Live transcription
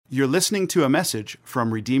You're listening to a message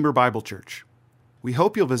from Redeemer Bible Church. We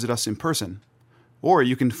hope you'll visit us in person, or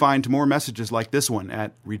you can find more messages like this one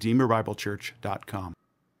at redeemerbiblechurch.com.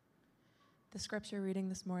 The scripture reading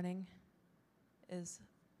this morning is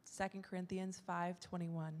 2 Corinthians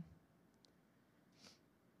 5:21.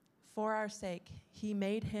 For our sake, he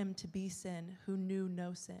made him to be sin who knew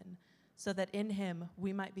no sin, so that in him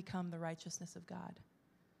we might become the righteousness of God.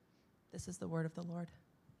 This is the word of the Lord.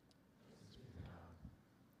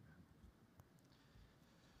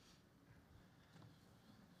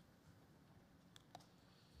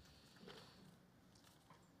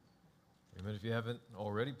 Amen. If you haven't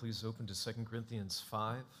already, please open to 2 Corinthians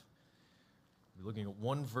 5. We're looking at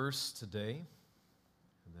one verse today,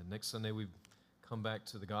 and then next Sunday we come back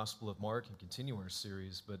to the Gospel of Mark and continue our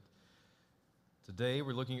series. But today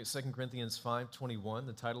we're looking at 2 Corinthians 5:21.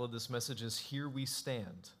 The title of this message is Here We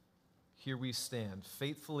Stand. Here we stand,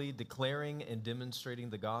 faithfully declaring and demonstrating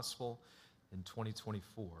the gospel in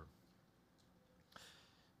 2024.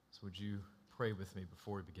 So would you pray with me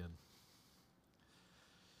before we begin?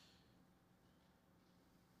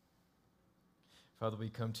 Father, we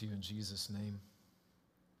come to you in Jesus' name.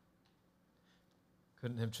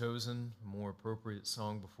 Couldn't have chosen a more appropriate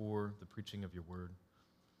song before the preaching of your word.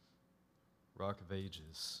 Rock of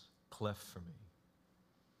Ages, cleft for me.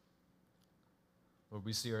 Lord,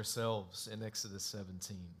 we see ourselves in Exodus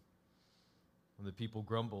 17, when the people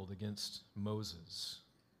grumbled against Moses,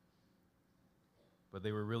 but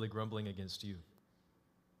they were really grumbling against you.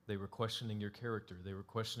 They were questioning your character. They were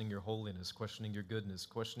questioning your holiness, questioning your goodness,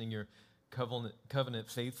 questioning your covenant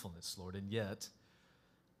faithfulness, Lord. And yet,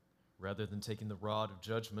 rather than taking the rod of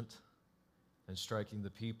judgment and striking the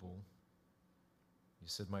people, you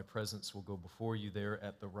said, my presence will go before you there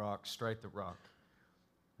at the rock. Strike the rock,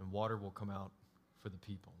 and water will come out for the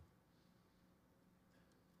people.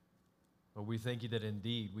 Lord, we thank you that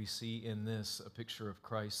indeed we see in this a picture of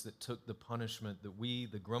Christ that took the punishment that we,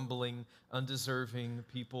 the grumbling, undeserving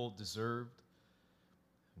people, deserved.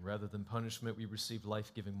 And rather than punishment, we received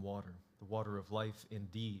life-giving water, the water of life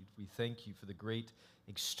indeed. We thank you for the great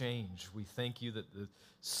exchange. We thank you that the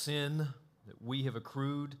sin that we have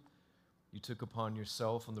accrued, you took upon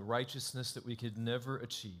yourself, and the righteousness that we could never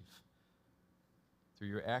achieve, through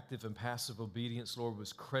your active and passive obedience, Lord,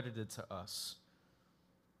 was credited to us.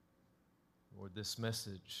 Lord, this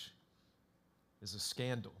message is a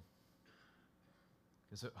scandal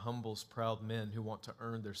because it humbles proud men who want to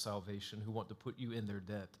earn their salvation, who want to put you in their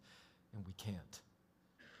debt, and we can't.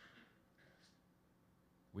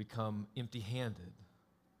 We come empty-handed,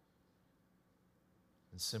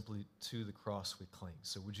 and simply to the cross we cling.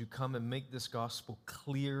 So would you come and make this gospel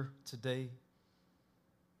clear today?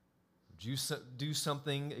 Would you do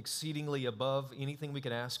something exceedingly above anything we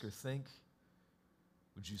could ask or think?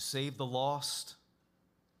 Would you save the lost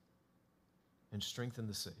and strengthen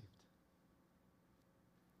the saved?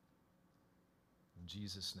 In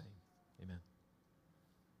Jesus' name, amen.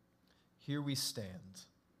 Here we stand,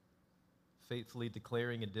 faithfully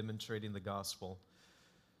declaring and demonstrating the gospel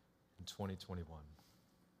in 2021.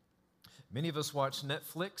 Many of us watch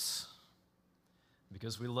Netflix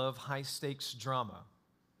because we love high-stakes drama.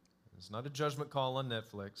 It's not a judgment call on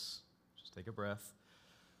Netflix. Just take a breath.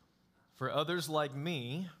 For others like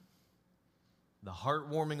me, the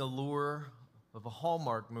heartwarming allure of a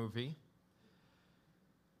Hallmark movie,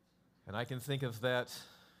 and I can think of that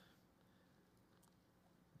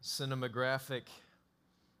cinematographic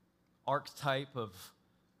archetype of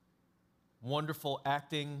wonderful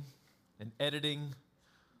acting and editing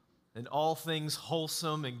and all things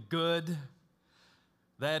wholesome and good.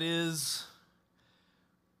 That is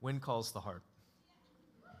When Calls the Heart.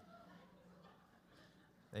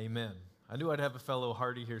 Amen. I knew I'd have a fellow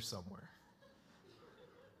Hardy here somewhere.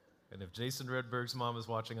 And if Jason Redberg's mom is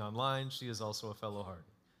watching online, she is also a fellow Hardy.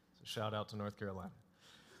 So shout out to North Carolina.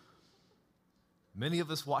 Many of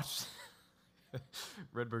us watch,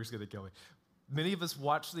 Redberg's going to kill me. Many of us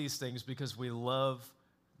watch these things because we love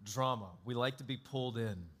drama. We like to be pulled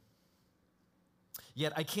in.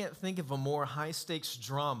 Yet I can't think of a more high-stakes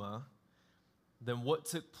drama than what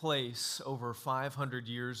took place over 500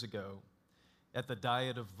 years ago at the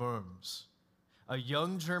Diet of Worms. A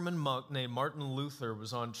young German monk named Martin Luther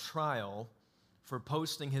was on trial for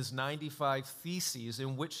posting his 95 Theses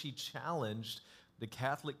in which he challenged the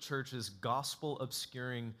Catholic Church's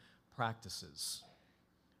gospel-obscuring practices.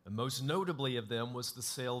 And most notably of them was the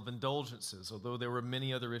sale of indulgences, although there were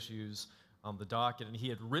many other issues on the docket, and he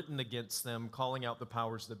had written against them, calling out the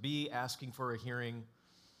powers that be, asking for a hearing.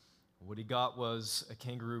 What he got was a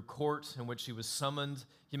kangaroo court in which he was summoned.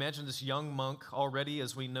 You imagine this young monk, already,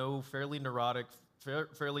 as we know, fairly neurotic,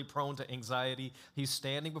 fairly prone to anxiety. He's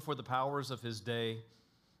standing before the powers of his day,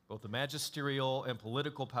 both the magisterial and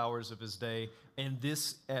political powers of his day, and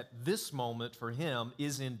this, at this moment for him,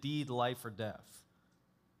 is indeed life or death.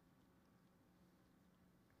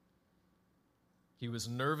 He was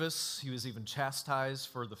nervous. He was even chastised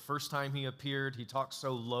for the first time he appeared. He talked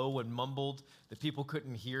so low and mumbled that people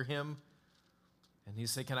couldn't hear him. And he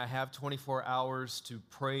said, "Can I have 24 hours to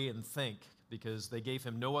pray and think?" Because they gave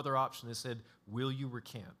him no other option. They said, "Will you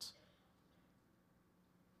recant?"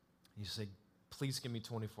 He said, "Please give me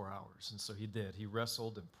 24 hours." And so he did. He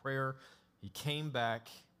wrestled in prayer. He came back.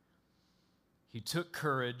 He took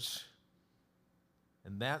courage.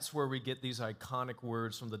 And that's where we get these iconic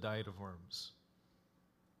words from the Diet of Worms.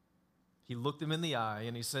 He looked him in the eye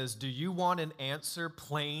and he says, "Do you want an answer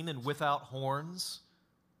plain and without horns?"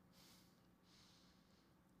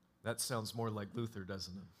 That sounds more like Luther,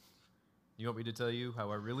 doesn't it? You want me to tell you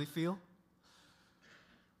how I really feel?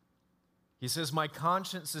 He says, "My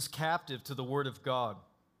conscience is captive to the word of God.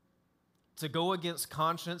 To go against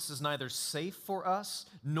conscience is neither safe for us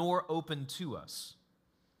nor open to us.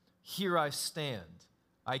 Here I stand.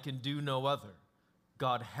 I can do no other.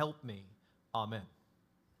 God help me. Amen."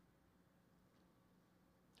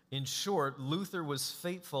 In short, Luther was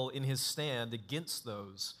faithful in his stand against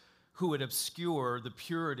those who would obscure the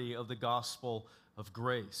purity of the gospel of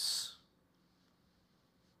grace.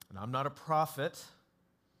 And I'm not a prophet,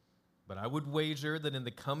 but I would wager that in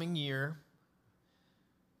the coming year,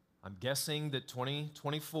 I'm guessing that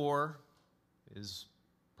 2024 is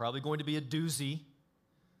probably going to be a doozy.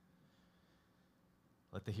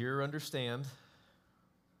 Let the hearer understand.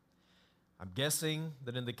 I'm guessing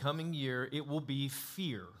that in the coming year, it will be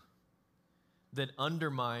fear that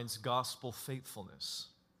undermines gospel faithfulness.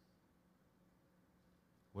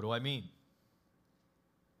 What do I mean?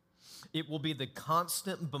 It will be the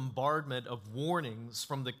constant bombardment of warnings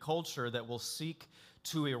from the culture that will seek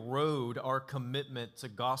to erode our commitment to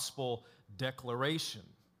gospel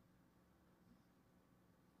declaration.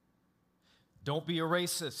 Don't be a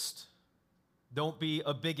racist. Don't be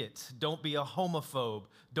a bigot. Don't be a homophobe.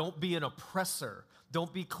 Don't be an oppressor.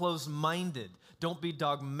 Don't be closed-minded. Don't be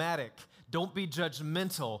dogmatic. Don't be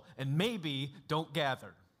judgmental. And maybe don't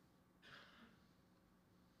gather.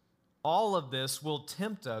 All of this will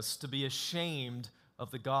tempt us to be ashamed of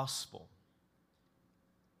the gospel.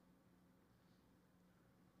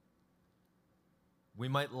 We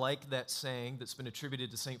might like that saying that's been attributed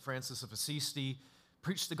to St. Francis of Assisi,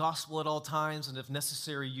 "Preach the gospel at all times, and if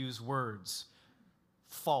necessary, use words."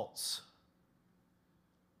 False.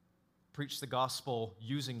 Preach the gospel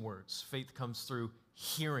using words. Faith comes through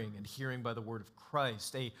hearing, and hearing by the word of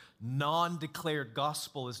Christ. A non-declared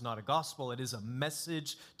gospel is not a gospel. It is a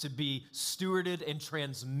message to be stewarded and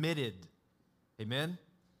transmitted. Amen?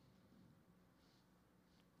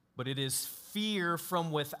 But it is fear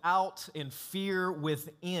from without and fear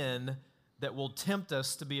within that will tempt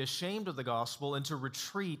us to be ashamed of the gospel and to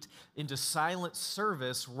retreat into silent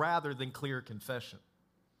service rather than clear confession.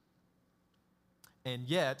 And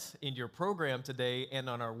yet, in your program today and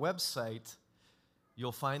on our website,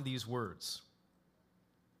 you'll find these words.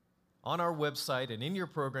 On our website and in your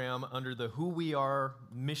program, under the Who We Are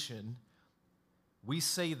mission, we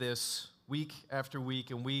say this week after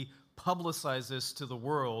week, and we publicize this to the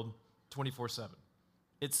world 24/7.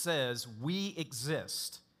 It says, "We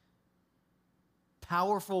exist."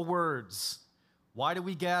 Powerful words. Why do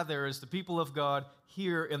we gather as the people of God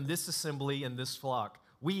here in this assembly, in this flock?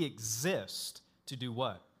 We exist to do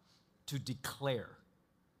what? To declare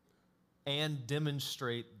and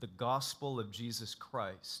demonstrate the gospel of Jesus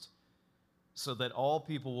Christ so that all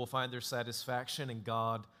people will find their satisfaction in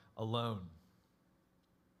God alone.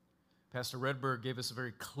 Pastor Redberg gave us a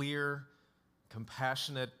very clear,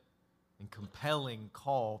 compassionate, and compelling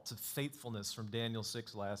call to faithfulness from Daniel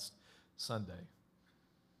 6 last Sunday.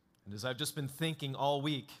 And as I've just been thinking all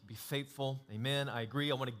week, be faithful. Amen. I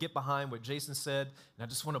agree. I want to get behind what Jason said, and I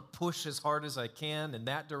just want to push as hard as I can in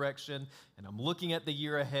that direction. And I'm looking at the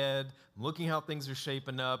year ahead. I'm looking how things are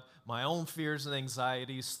shaping up, my own fears and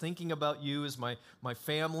anxieties, thinking about you as my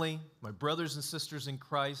family, my brothers and sisters in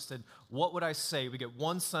Christ. And what would I say? We get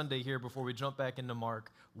one Sunday here before we jump back into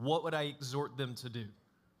Mark. What would I exhort them to do?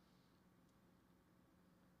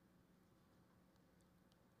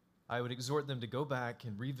 I would exhort them to go back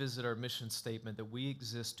and revisit our mission statement that we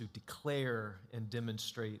exist to declare and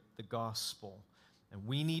demonstrate the gospel. And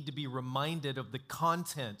we need to be reminded of the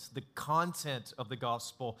content of the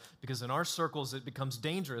gospel, because in our circles it becomes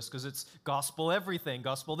dangerous because it's gospel everything,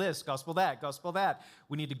 gospel this, gospel that, gospel that.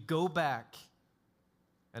 We need to go back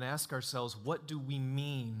and ask ourselves, what do we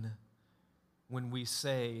mean when we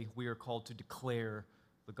say we are called to declare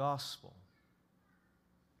the gospel.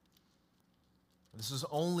 This is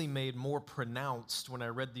only made more pronounced when I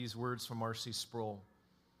read these words from R.C. Sproul.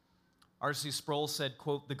 R.C. Sproul said,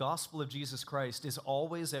 quote, "The gospel of Jesus Christ is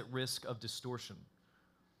always at risk of distortion.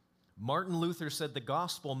 Martin Luther said the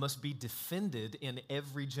gospel must be defended in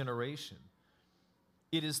every generation.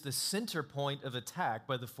 It is the center point of attack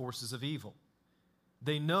by the forces of evil.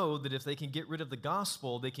 They know that if they can get rid of the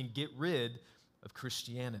gospel, they can get rid of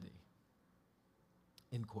Christianity."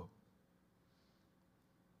 End quote.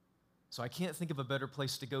 So I can't think of a better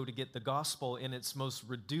place to go to get the gospel in its most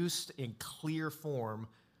reduced and clear form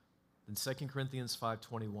than 2 Corinthians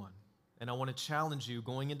 5:21. And I want to challenge you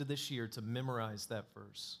going into this year to memorize that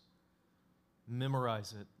verse.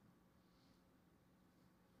 Memorize it.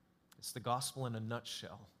 It's the gospel in a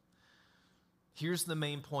nutshell. Here's the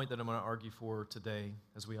main point that I'm going to argue for today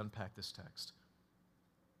as we unpack this text.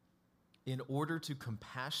 In order to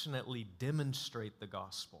compassionately demonstrate the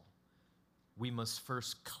gospel, we must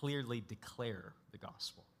first clearly declare the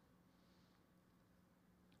gospel.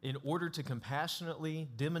 In order to compassionately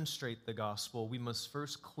demonstrate the gospel, we must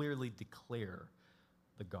first clearly declare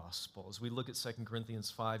the gospel. As we look at 2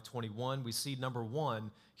 Corinthians 5:21, we see, number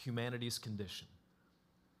one, humanity's condition.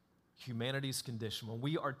 Humanity's condition. When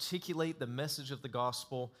we articulate the message of the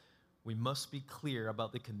gospel, we must be clear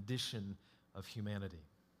about the condition of humanity.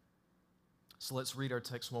 So let's read our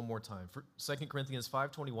text one more time. 2 Corinthians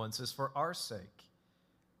 5:21 says, "For our sake,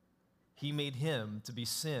 he made him to be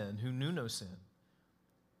sin who knew no sin,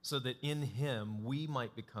 so that in him we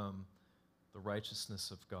might become the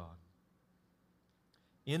righteousness of God."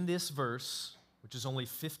 In this verse, which is only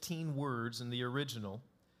 15 words in the original,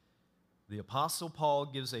 the Apostle Paul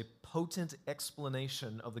gives a potent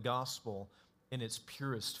explanation of the gospel in its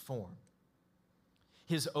purest form.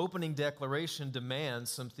 His opening declaration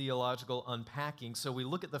demands some theological unpacking, so we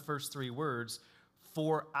look at the first three words,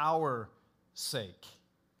 "for our sake."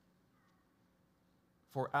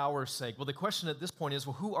 For our sake. Well, the question at this point is,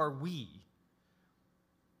 well, who are we?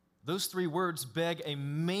 Those three words beg a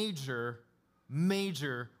major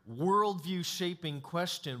worldview-shaping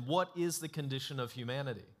question. What is the condition of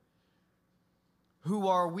humanity? Who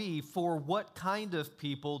are we? For what kind of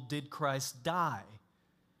people did Christ die?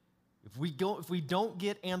 If we don't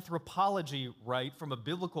get anthropology right from a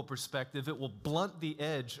biblical perspective, it will blunt the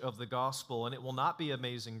edge of the gospel, and it will not be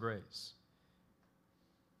amazing grace.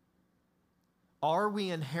 Are we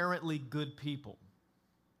inherently good people?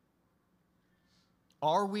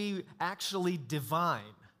 Are we actually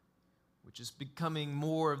divine, which is becoming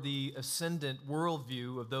more of the ascendant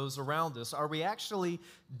worldview of those around us? Are we actually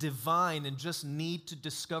divine and just need to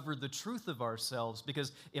discover the truth of ourselves?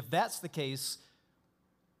 Because if that's the case,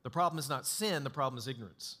 the problem is not sin, the problem is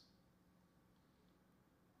ignorance.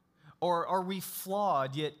 Or are we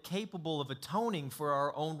flawed yet capable of atoning for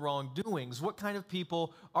our own wrongdoings? What kind of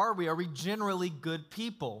people are we? Are we generally good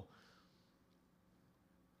people?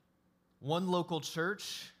 One local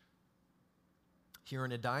church here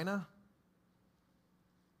in Edina,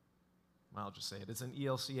 I'll just say it, it's an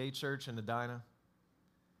ELCA church in Edina,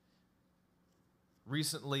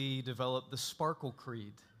 recently developed the Sparkle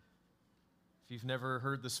Creed. If you've never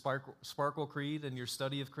heard the Sparkle Creed in your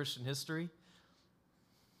study of Christian history,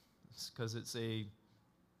 it's because it's a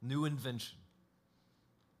new invention.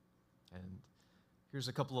 And here's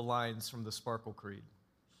a couple of lines from the Sparkle Creed.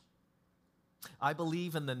 "I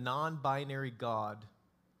believe in the non-binary God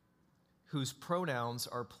whose pronouns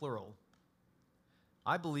are plural.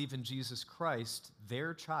 I believe in Jesus Christ,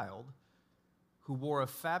 their child, who wore a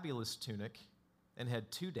fabulous tunic and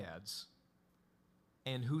had two dads,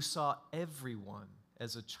 and who saw everyone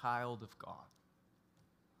as a child of God."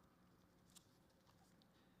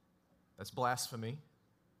 That's blasphemy.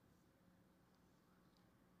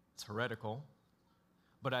 It's heretical.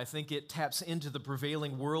 But I think it taps into the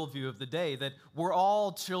prevailing worldview of the day that we're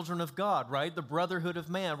all children of God, right? The brotherhood of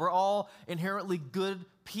man. We're all inherently good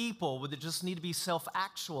people that just need to be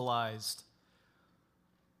self-actualized.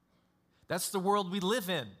 That's the world we live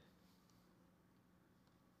in.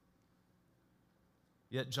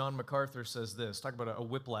 Yet John MacArthur says this. Talk about a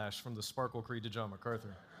whiplash from the Sparkle Creed to John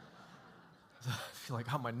MacArthur. I feel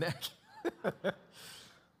like on my neck.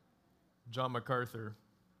 John MacArthur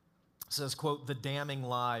says, quote, "The damning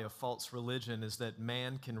lie of false religion is that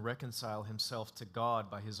man can reconcile himself to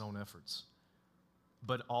God by his own efforts,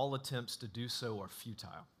 but all attempts to do so are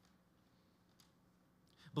futile."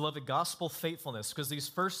 Beloved, gospel faithfulness, because these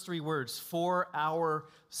first three words, "for our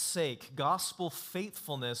sake," gospel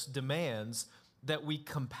faithfulness demands that we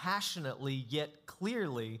compassionately yet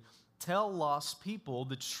clearly tell lost people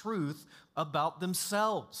the truth about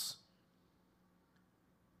themselves.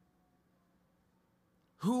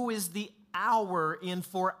 Who is the our in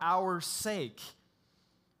for our sake?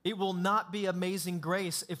 It will not be amazing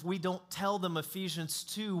grace if we don't tell them Ephesians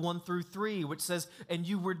 2, 1 through 3, which says, "And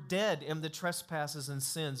you were dead in the trespasses and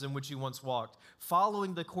sins in which you once walked,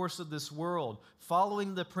 following the course of this world,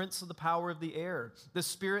 following the prince of the power of the air, the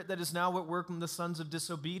spirit that is now at work in the sons of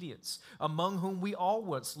disobedience, among whom we all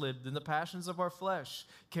once lived in the passions of our flesh,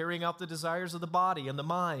 carrying out the desires of the body and the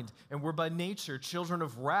mind, and were by nature children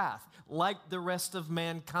of wrath, like the rest of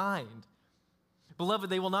mankind."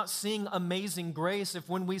 Beloved, they will not sing Amazing Grace if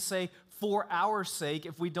when we say, "For our sake,"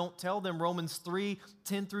 if we don't tell them Romans 3,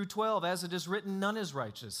 10 through 12, "As it is written, none is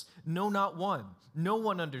righteous, no, not one. No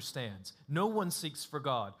one understands, no one seeks for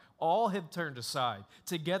God. All have turned aside.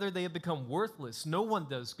 Together they have become worthless. No one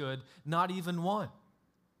does good, not even one."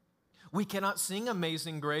 We cannot sing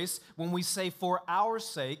Amazing Grace when we say "for our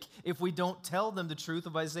sake" if we don't tell them the truth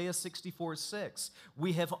of Isaiah 64, 6.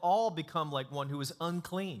 "We have all become like one who is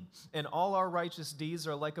unclean, and all our righteous deeds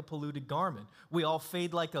are like a polluted garment. We all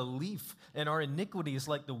fade like a leaf, and our iniquities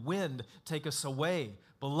like the wind take us away."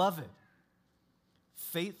 Beloved,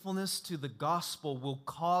 faithfulness to the gospel will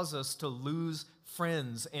cause us to lose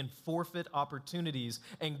friends and forfeit opportunities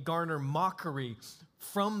and garner mockery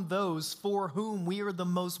from those for whom we are the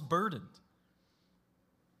most burdened.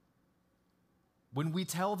 When we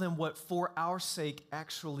tell them what "for our sake"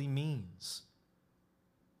 actually means,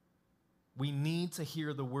 we need to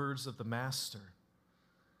hear the words of the Master.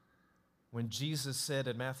 When Jesus said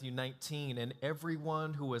in Matthew 19, "And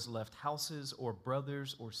everyone who has left houses or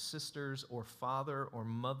brothers or sisters or father or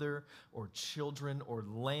mother or children or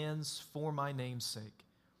lands for my name's sake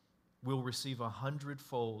will receive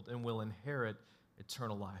 100-fold and will inherit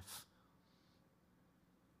eternal life."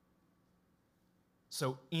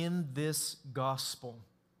 So in this gospel,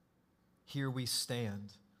 here we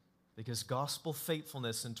stand, because gospel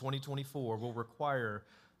faithfulness in 2024 will require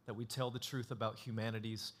that we tell the truth about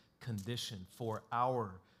humanity's condition for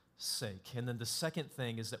our sake. And then the second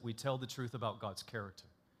thing is that we tell the truth about God's character.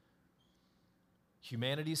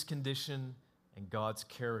 Humanity's condition and God's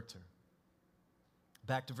character.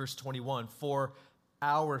 Back to verse 21, "For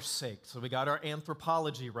our sake." So we got our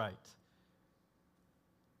anthropology right.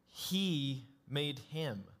 He made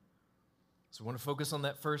him. So we want to focus on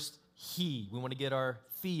that first he. We want to get our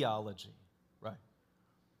theology right.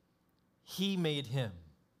 He made him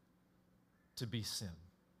to be sin.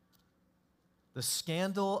 The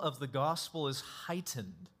scandal of the gospel is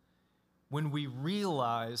heightened when we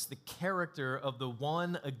realize the character of the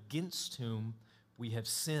one against whom we have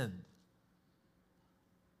sinned.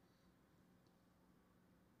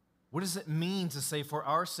 What does it mean to say, "For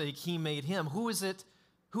our sake, he made him"? Who is it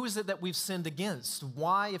that we've sinned against?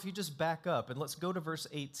 Why? If you just back up and let's go to verse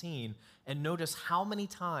 18 and notice how many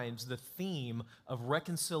times the theme of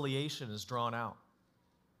reconciliation is drawn out.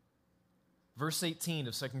 Verse 18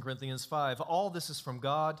 of 2 Corinthians 5, "All this is from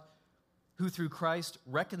God, who through Christ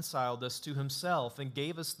reconciled us to himself and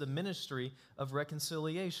gave us the ministry of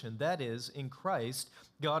reconciliation." That is, in Christ,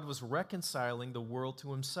 God was reconciling the world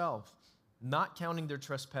to himself, not counting their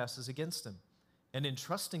trespasses against him, and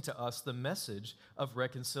entrusting to us the message of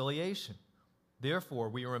reconciliation. Therefore,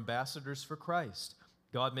 we are ambassadors for Christ,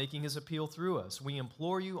 God making his appeal through us. We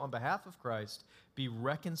implore you on behalf of Christ, be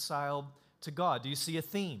reconciled to God. Do you see a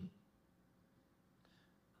theme?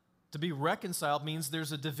 To be reconciled means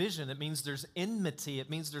there's a division. It means there's enmity. It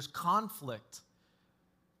means there's conflict.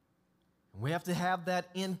 We have to have that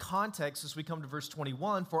in context as we come to verse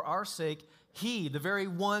 21. "For our sake, he," the very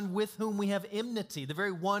one with whom we have enmity, the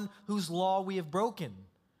very one whose law we have broken.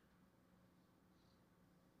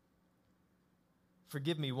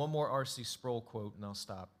 Forgive me, one more R.C. Sproul quote and I'll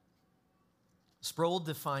stop. Sproul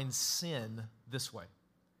defines sin this way: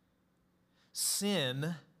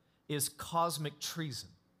 "Sin is cosmic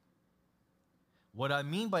treason." What I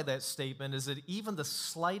mean by that statement is that even the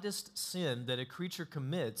slightest sin that a creature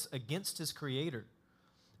commits against his Creator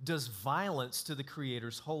does violence to the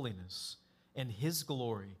Creator's holiness and his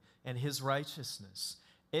glory and his righteousness.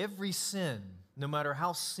 Every sin, no matter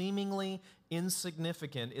how seemingly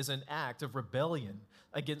insignificant, is an act of rebellion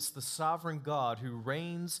against the sovereign God who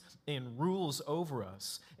reigns and rules over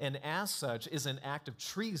us, and as such is an act of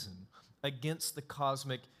treason against the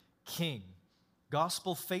cosmic King.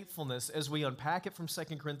 Gospel faithfulness, as we unpack it from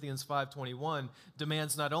 2 Corinthians 5:21,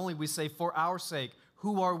 demands not only we say, "For our sake,"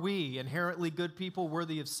 who are we? Inherently good people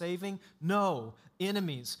worthy of saving? No,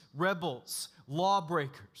 enemies, rebels,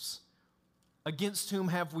 lawbreakers. Against whom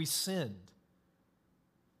have we sinned?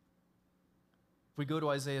 If we go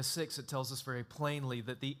to Isaiah 6, it tells us very plainly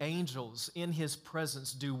that the angels in his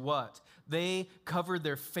presence do what? They cover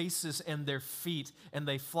their faces and their feet, and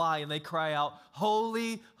they fly and they cry out,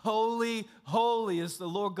 "Holy, holy, holy is the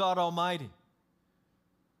Lord God Almighty."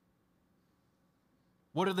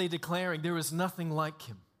 What are they declaring? There is nothing like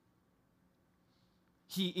him.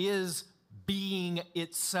 He is being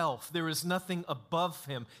itself. There is nothing above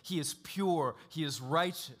him. He is pure. He is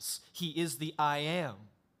righteous. He is the I am.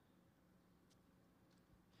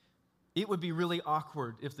 It would be really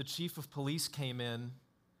awkward if the chief of police came in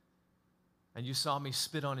and you saw me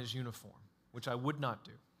spit on his uniform, which I would not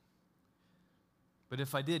do. But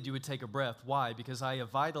if I did, you would take a breath. Why? Because I have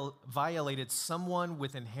violated someone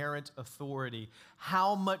with inherent authority.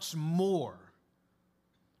 How much more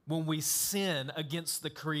when we sin against the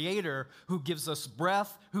Creator who gives us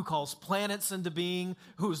breath, who calls planets into being,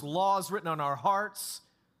 whose law is written on our hearts,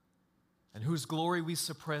 and whose glory we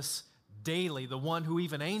suppress daily, the one who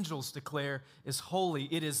even angels declare is holy.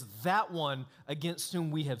 It is that one against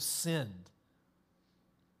whom we have sinned.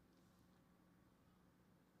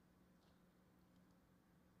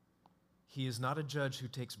 He is not a judge who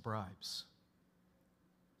takes bribes.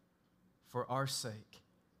 For our sake,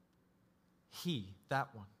 he,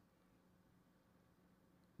 that one,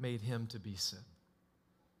 made him to be sin,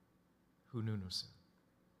 who knew no sin.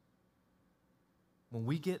 When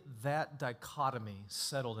we get that dichotomy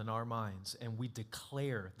settled in our minds and we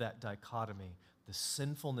declare that dichotomy, the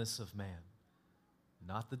sinfulness of man,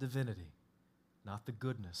 not the divinity, not the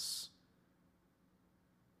goodness,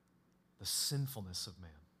 the sinfulness of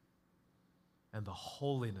man, and the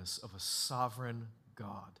holiness of a sovereign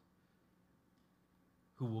God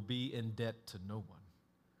who will be in debt to no one,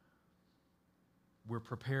 we're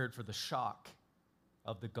prepared for the shock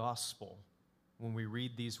of the gospel when we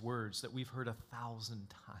read these words that we've heard 1,000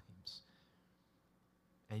 times.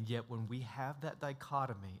 And yet when we have that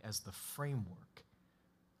dichotomy as the framework,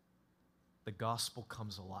 the gospel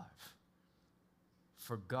comes alive.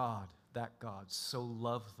 For God, that God, so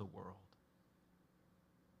loved the world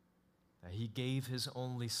that he gave his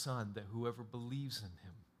only Son, that whoever believes in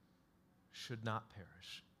him should not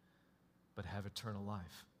perish, but have eternal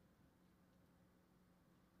life.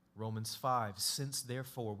 Romans 5, since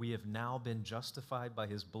therefore we have now been justified by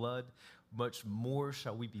his blood, much more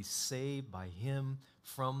shall we be saved by him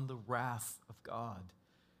from the wrath of God.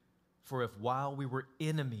 For if while we were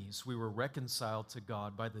enemies, we were reconciled to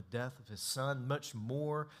God by the death of his Son, much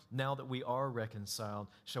more, now that we are reconciled,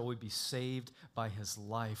 shall we be saved by his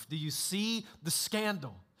life. Do you see the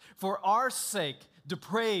scandal? For our sake,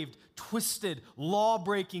 depraved, twisted,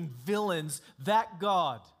 law-breaking villains, that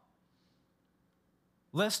God,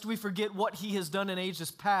 lest we forget what he has done in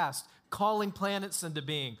ages past, calling planets into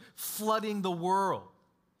being, flooding the world,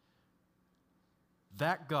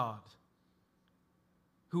 that God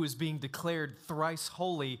who is being declared thrice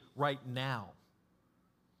holy right now,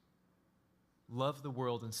 loved the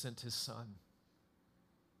world and sent his Son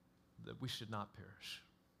that we should not perish.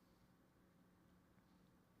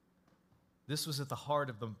 This was at the heart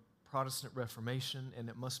of the Protestant Reformation, and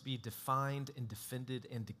it must be defined and defended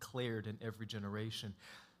and declared in every generation.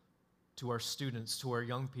 To our students, to our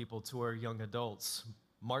young people, to our young adults,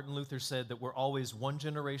 Martin Luther said that we're always one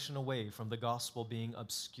generation away from the gospel being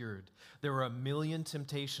obscured. There are a million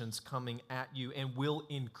temptations coming at you and will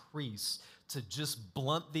increase to just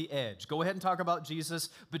blunt the edge. Go ahead and talk about Jesus,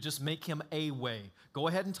 but just make him a way. Go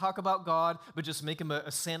ahead and talk about God, but just make him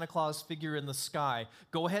a Santa Claus figure in the sky.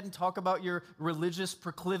 Go ahead and talk about your religious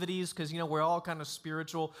proclivities, because, we're all kind of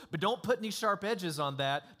spiritual, but don't put any sharp edges on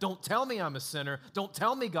that. Don't tell me I'm a sinner. Don't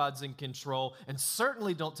tell me God's in control, and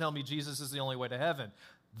certainly don't tell me Jesus is the only way to heaven.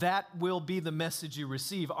 That will be the message you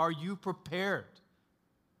receive. Are you prepared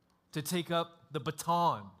to take up the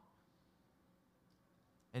baton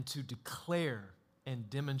and to declare and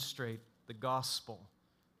demonstrate the gospel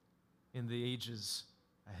in the ages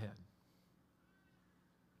ahead?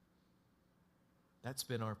 That's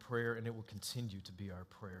been our prayer, and it will continue to be our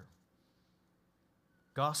prayer.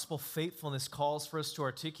 Gospel faithfulness calls for us to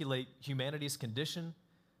articulate humanity's condition,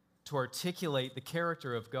 to articulate the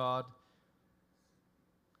character of God,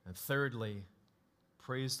 and thirdly,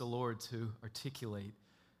 praise the Lord, to articulate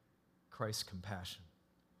Christ's compassion.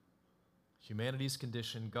 Humanity's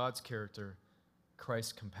condition, God's character,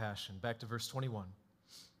 Christ's compassion. Back to verse 21.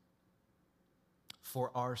 For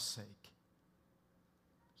our sake,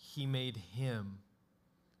 he made him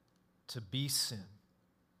to be sin,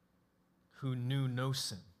 who knew no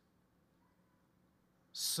sin,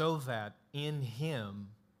 so that in him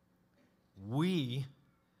we,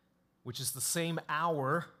 which is the same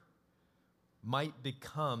hour, might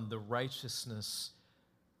become the righteousness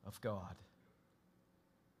of God.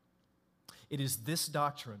 It is this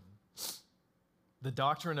doctrine, the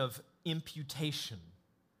doctrine of imputation,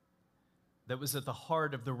 that was at the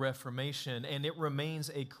heart of the Reformation, and it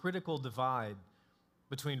remains a critical divide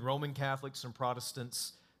between Roman Catholics and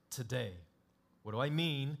Protestants today. What do I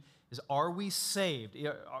mean is, are we saved?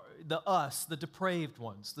 The depraved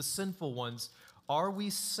ones, the sinful ones, are we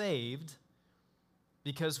saved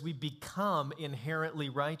because we become inherently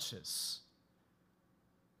righteous?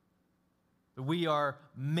 We are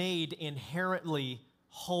made inherently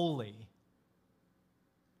holy?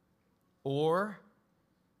 Or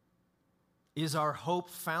is our hope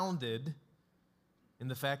founded in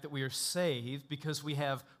the fact that we are saved because we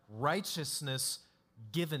have righteousness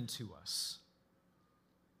given to us?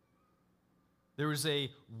 There is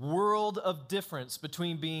a world of difference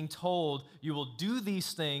between being told you will do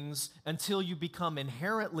these things until you become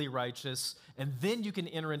inherently righteous, and then you can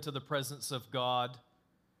enter into the presence of God,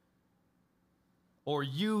 or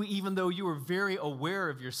you, even though you are very aware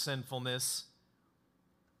of your sinfulness,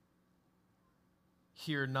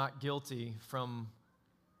 hear not guilty from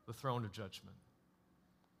the throne of judgment.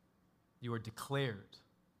 You are declared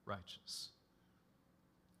righteous.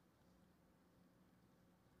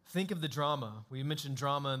 Think of the drama. We mentioned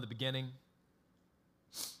drama in the beginning.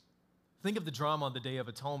 Think of the drama on the Day of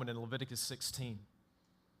Atonement in Leviticus 16.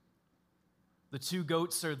 The two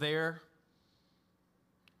goats are there.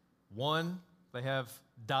 One, they have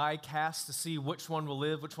die cast to see which one will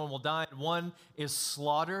live, which one will die. And one is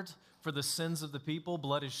slaughtered for the sins of the people.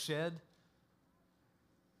 Blood is shed.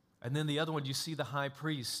 And then the other one, you see the high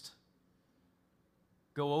priest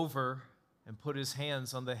go over and put his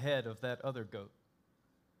hands on the head of that other goat.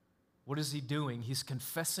 What is he doing? He's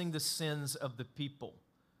confessing the sins of the people.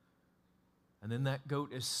 And then that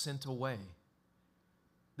goat is sent away.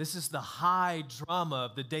 This is the high drama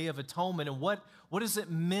of the Day of Atonement. And what is it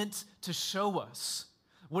meant to show us?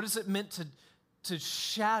 What is it meant to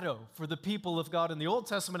shadow for the people of God in the Old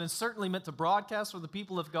Testament, and certainly meant to broadcast for the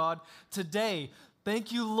people of God today?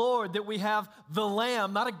 Thank you, Lord, that we have the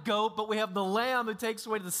Lamb, not a goat, but we have the Lamb who takes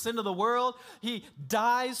away the sin of the world. He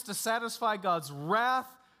dies to satisfy God's wrath,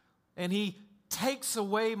 and he takes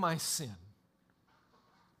away my sin.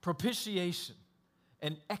 Propitiation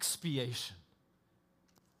and expiation.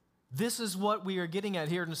 This is what we are getting at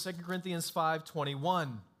here in 2 Corinthians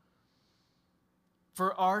 5:21.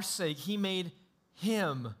 For our sake, he made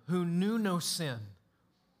him who knew no sin,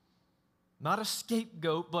 not a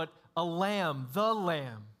scapegoat, but a lamb, the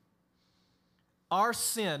lamb. Our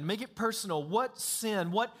sin, make it personal. What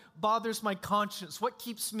sin? What bothers my conscience? What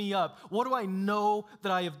keeps me up? What do I know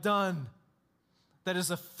that I have done that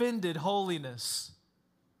has offended holiness?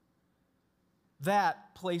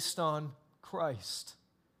 That placed on Christ.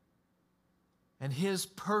 And his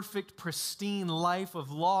perfect, pristine life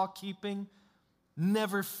of law-keeping,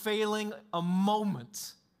 never failing a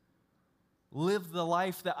moment, lived the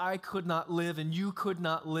life that I could not live and you could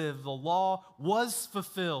not live. The law was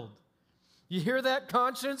fulfilled. You hear that,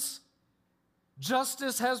 conscience?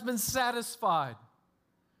 Justice has been satisfied.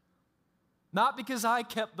 Not because I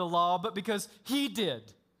kept the law, but because he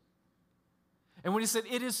did. And when he said,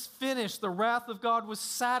 "It is finished," the wrath of God was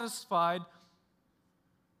satisfied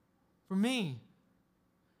for me.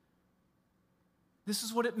 This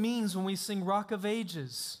is what it means when we sing Rock of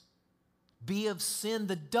Ages. Be of sin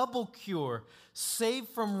the double cure, save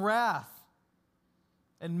from wrath,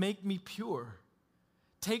 and make me pure.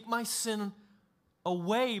 Take my sin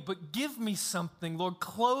away, but give me something. Lord,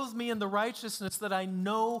 clothe me in the righteousness that I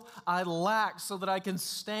know I lack, so that I can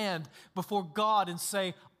stand before God and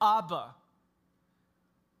say, Abba.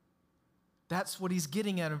 That's what he's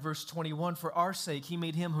getting at in verse 21. For our sake, he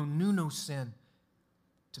made him who knew no sin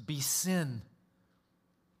to be sin.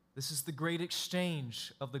 This is the great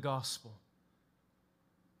exchange of the gospel.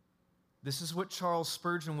 This is what Charles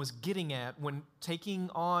Spurgeon was getting at when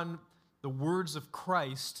taking on the words of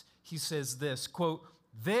Christ. He says this, quote,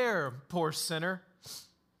 "There, poor sinner,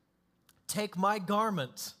 take my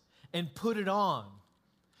garment and put it on.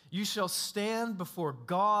 You shall stand before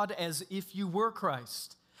God as if you were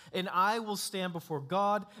Christ, and I will stand before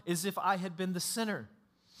God as if I had been the sinner.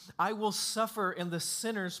 I will suffer in the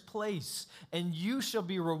sinner's place, and you shall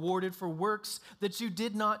be rewarded for works that you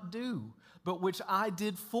did not do, but which I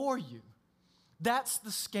did for you." That's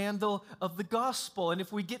the scandal of the gospel. And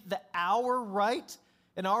if we get the our right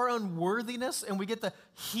in our own worthiness, and we get the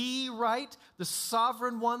he right, the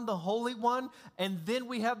sovereign one, the holy one, and then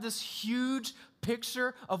we have this huge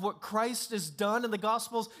picture of what Christ has done, and the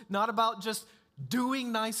gospel's not about just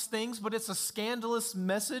doing nice things, but it's a scandalous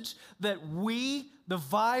message that we, the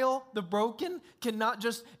vile, the broken, cannot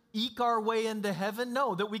just eke our way into heaven?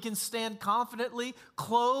 No, that we can stand confidently,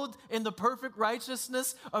 clothed in the perfect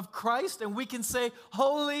righteousness of Christ, and we can say,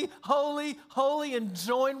 holy, holy, holy, and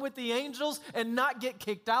join with the angels and not get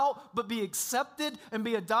kicked out, but be accepted and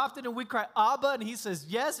be adopted. And we cry, Abba, and he says,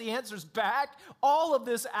 yes, he answers back. All of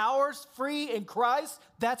this ours, free in Christ,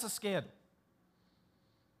 that's a scandal.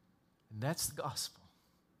 And that's the gospel.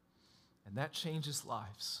 And that changes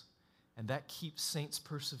lives. And that keeps saints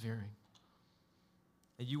persevering.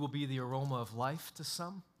 And you will be the aroma of life to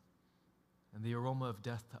some and the aroma of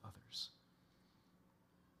death to others.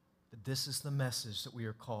 But this is the message that we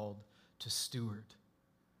are called to steward.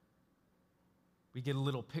 We get a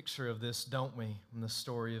little picture of this, don't we, in the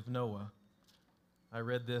story of Noah. I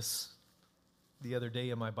read this the other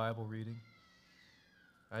day in my Bible reading.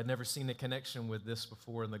 I had never seen a connection with this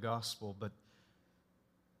before in the gospel, but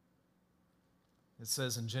it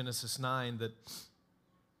says in Genesis 9 that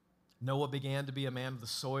Noah began to be a man of the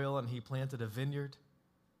soil, and he planted a vineyard.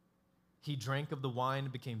 He drank of the wine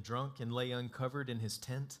and became drunk and lay uncovered in his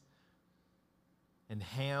tent. And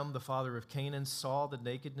Ham, the father of Canaan, saw the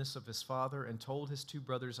nakedness of his father and told his two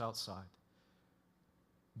brothers outside.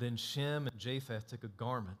 Then Shem and Japheth took a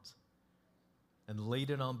garment and laid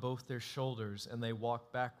it on both their shoulders, and they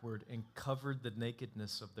walked backward and covered the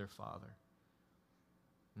nakedness of their father.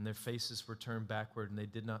 And their faces were turned backward, and they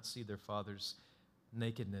did not see their father's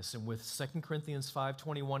nakedness. And with 2 Corinthians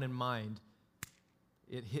 5:21 in mind,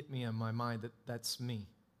 it hit me in my mind that that's me.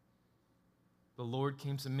 The Lord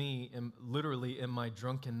came to me literally in my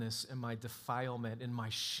drunkenness, in my defilement, in my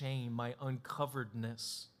shame, my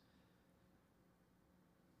uncoveredness.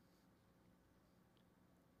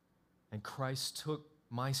 And Christ took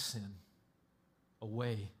my sin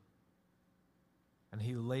away, and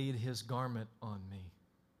he laid his garment on me.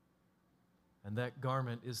 And that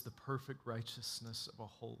garment is the perfect righteousness of a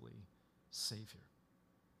holy Savior.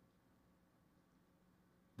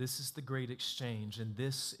 This is the great exchange, and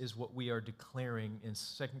this is what we are declaring in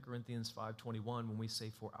 2 Corinthians 5:21 when we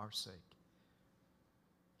say, for our sake.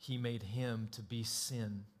 He made him to be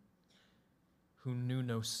sin who knew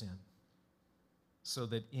no sin, so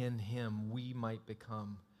that in him we might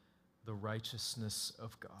become the righteousness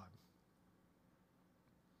of God.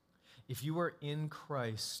 If you are in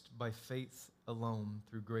Christ by faith alone,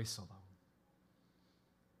 through grace alone,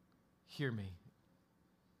 hear me.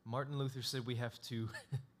 Martin Luther said we have to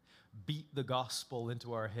beat the gospel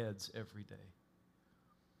into our heads every day.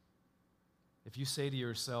 If you say to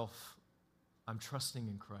yourself, I'm trusting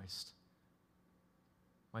in Christ.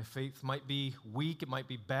 My faith might be weak, it might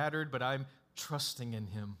be battered, but I'm trusting in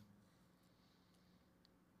him.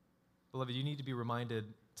 Beloved, you need to be reminded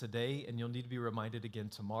today, and you'll need to be reminded again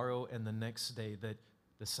tomorrow and the next day, that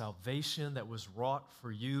the salvation that was wrought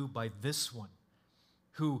for you by this one,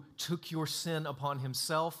 who took your sin upon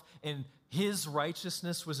himself and his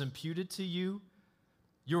righteousness was imputed to you,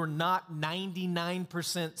 you're not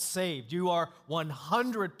 99% saved. You are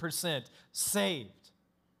 100% saved.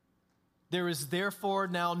 There is therefore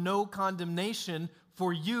now no condemnation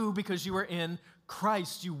for you because you are in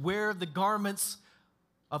Christ. You wear the garments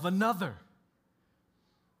of another,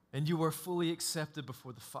 and you are fully accepted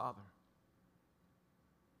before the Father.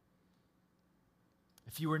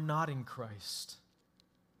 If you are not in Christ,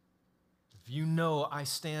 if you know I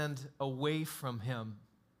stand away from him,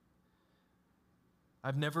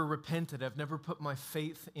 I've never repented, I've never put my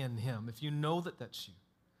faith in him, if you know that that's you,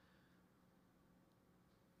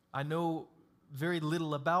 I know very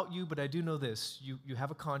little about you, but I do know this. You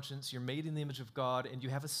have a conscience, you're made in the image of God, and you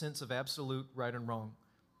have a sense of absolute right and wrong.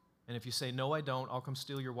 And if you say, no, I don't, I'll come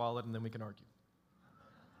steal your wallet, and then we can argue.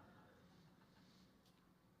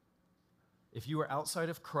 If you are outside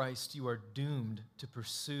of Christ, you are doomed to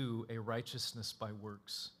pursue a righteousness by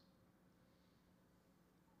works.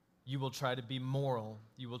 You will try to be moral.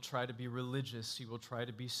 You will try to be religious. You will try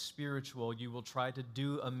to be spiritual. You will try to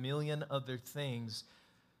do a million other things,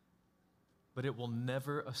 but it will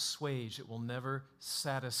never assuage. It will never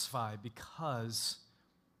satisfy, because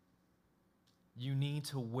you need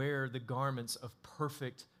to wear the garments of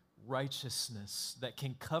perfect righteousness that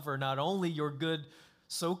can cover not only your good,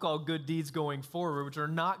 so-called good deeds going forward, which are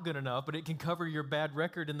not good enough, but it can cover your bad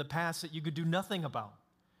record in the past that you could do nothing about.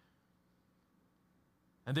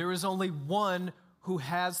 And there is only one who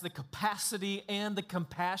has the capacity and the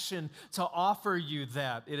compassion to offer you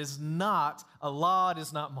that. It is not Allah, it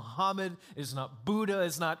is not Muhammad, it is not Buddha, it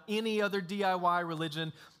is not any other DIY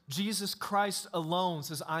religion. Jesus Christ alone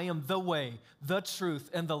says, I am the way, the truth,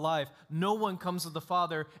 and the life. No one comes to the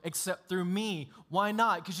Father except through me. Why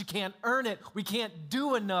not? Because you can't earn it. We can't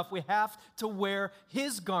do enough. We have to wear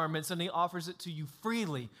his garments, and he offers it to you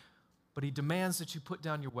freely. but he demands that you put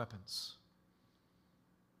down your weapons.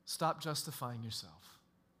 Stop justifying yourself.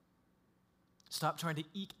 Stop trying to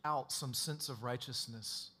eke out some sense of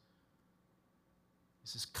righteousness. He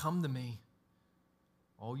says, come to me,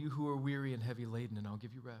 all you who are weary and heavy laden, and I'll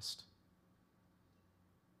give you rest.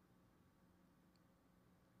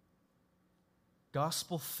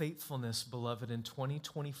 Gospel faithfulness, beloved, in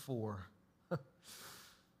 2024,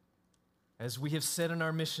 as we have said in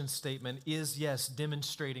our mission statement, is, yes,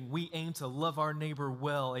 demonstrating we aim to love our neighbor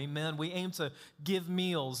well. Amen. We aim to give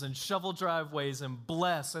meals and shovel driveways and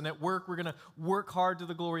bless. And at work, we're going to work hard to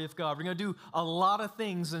the glory of God. We're going to do a lot of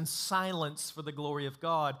things in silence for the glory of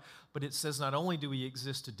God. But it says not only do we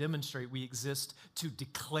exist to demonstrate, we exist to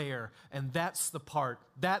declare. And that's the part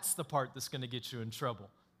that's going to get you in trouble.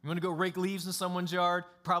 You want to go rake leaves in someone's yard?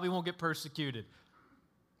 Probably won't get persecuted.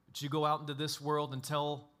 But you go out into this world and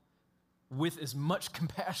tell with as much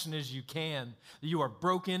compassion as you can that you are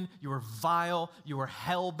broken, you are vile, you are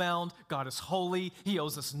hell-bound. God is holy. He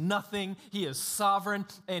owes us nothing. He is sovereign,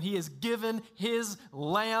 and he has given his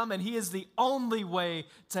lamb, and he is the only way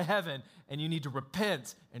to heaven. And you need to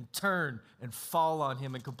repent and turn and fall on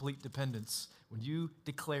him in complete dependence. When you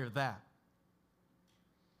declare that,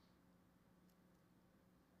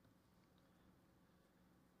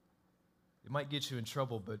 it might get you in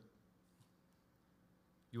trouble, but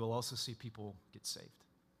you will also see people get saved.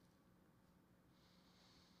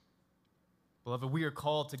 Beloved, we are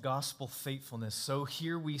called to gospel faithfulness, so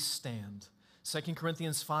here we stand. 2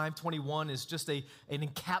 Corinthians 5:21 is just an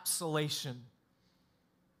encapsulation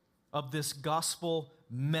of this gospel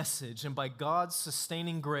message, and by God's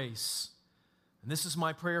sustaining grace, and this is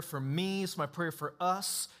my prayer for me, it's my prayer for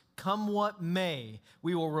us, come what may,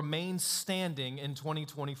 we will remain standing in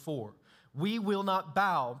 2024. We will not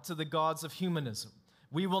bow to the gods of humanism.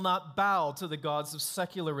 We will not bow to the gods of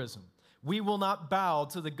secularism. We will not bow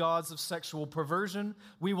to the gods of sexual perversion.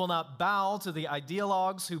 We will not bow to the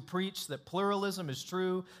ideologues who preach that pluralism is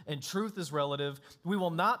true and truth is relative. We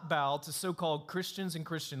will not bow to so-called Christians and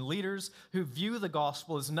Christian leaders who view the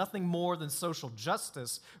gospel as nothing more than social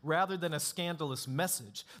justice rather than a scandalous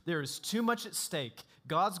message. There is too much at stake,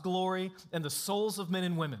 God's glory and the souls of men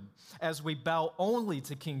and women. As we bow only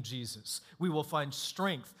to King Jesus, we will find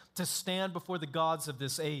strength to stand before the gods of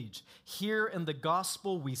this age. Here in the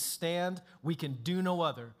gospel we stand, we can do no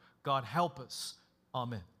other. God help us.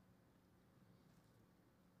 Amen.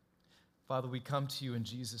 Father, we come to you in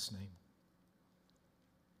Jesus' name.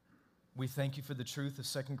 We thank you for the truth of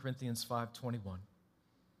 2 Corinthians 5:21.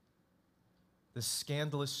 The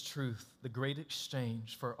scandalous truth, the great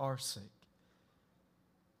exchange for our sake.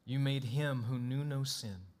 You made him who knew no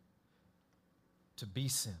sin to be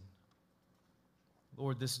sin.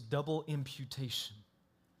 Lord, this double imputation,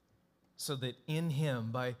 so that in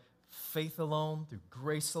him, by faith alone, through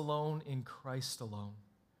grace alone, in Christ alone.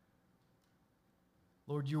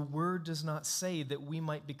 Lord, your word does not say that we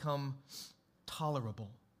might become tolerable,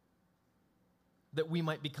 that we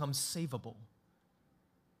might become savable.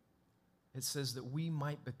 It says that we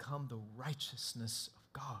might become the righteousness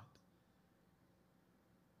of God.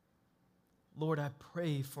 Lord, I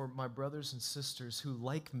pray for my brothers and sisters who,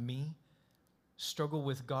 like me, struggle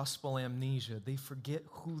with gospel amnesia. They forget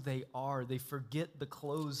who they are. They forget the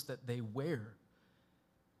clothes that they wear,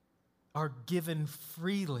 are given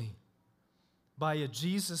freely by a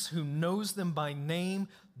Jesus who knows them by name,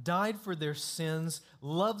 died for their sins,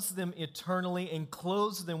 loves them eternally, and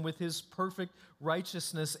clothes them with his perfect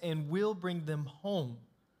righteousness and will bring them home.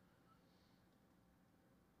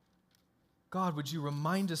 God, would you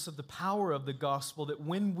remind us of the power of the gospel, that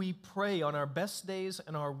when we pray on our best days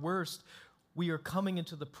and our worst, we are coming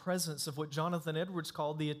into the presence of what Jonathan Edwards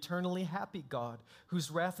called the eternally happy God,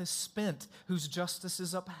 whose wrath is spent, whose justice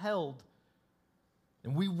is upheld.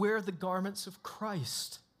 And we wear the garments of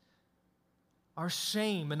Christ. Our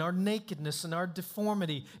shame and our nakedness and our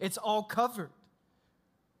deformity, it's all covered.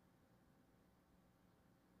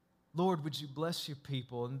 Lord, would you bless your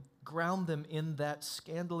people and ground them in that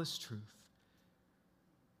scandalous truth,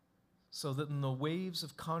 so that in the waves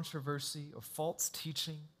of controversy or false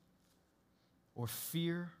teaching or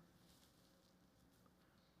fear,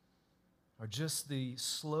 or just the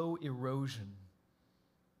slow erosion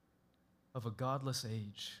of a godless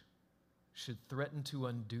age should threaten to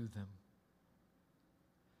undo them.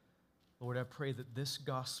 Lord, I pray that this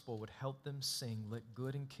gospel would help them sing, "Let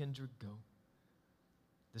good and kindred go."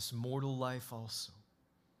 This mortal life also,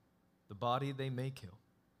 the body they may kill,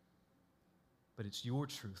 but it's your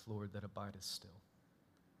truth, Lord, that abideth still.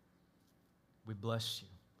 We bless you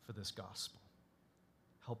for this gospel.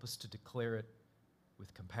 Help us to declare it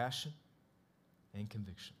with compassion and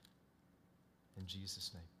conviction. In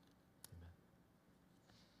Jesus' name,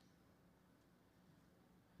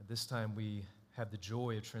 this time we have the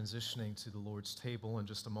joy of transitioning to the Lord's table. In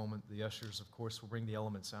just a moment, the ushers, of course, will bring the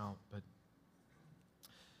elements out. But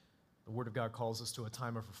the Word of God calls us to a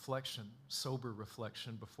time of reflection, sober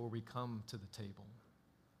reflection, before we come to the table.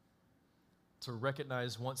 To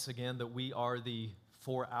recognize once again that we are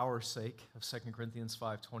for our sake of 2 Corinthians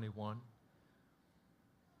 5:21,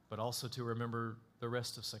 but also to remember the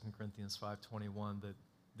rest of 2 Corinthians 5:21, that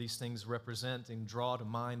these things represent and draw to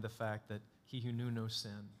mind the fact that he who knew no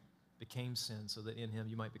sin became sin, so that in him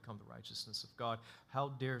you might become the righteousness of God. How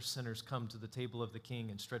dare sinners come to the table of the King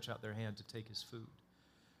and stretch out their hand to take his food,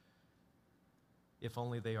 if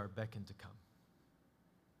only they are beckoned to come.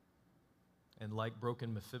 And like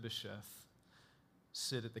broken Mephibosheth,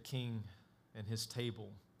 sit at the King and his table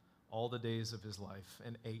all the days of his life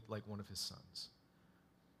and ate like one of his sons.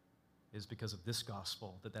 It is because of this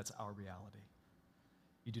gospel that's our reality.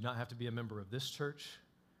 You do not have to be a member of this church,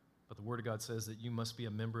 but the Word of God says that you must be a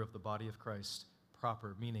member of the body of Christ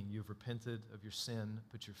proper, meaning you've repented of your sin,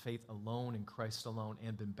 put your faith alone in Christ alone,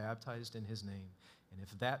 and been baptized in his name. And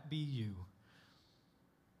if that be you,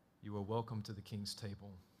 you are welcome to the King's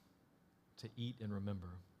table to eat and remember.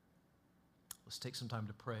 Let's take some time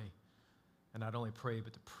to pray, and not only pray,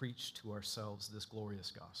 but to preach to ourselves this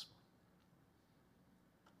glorious gospel.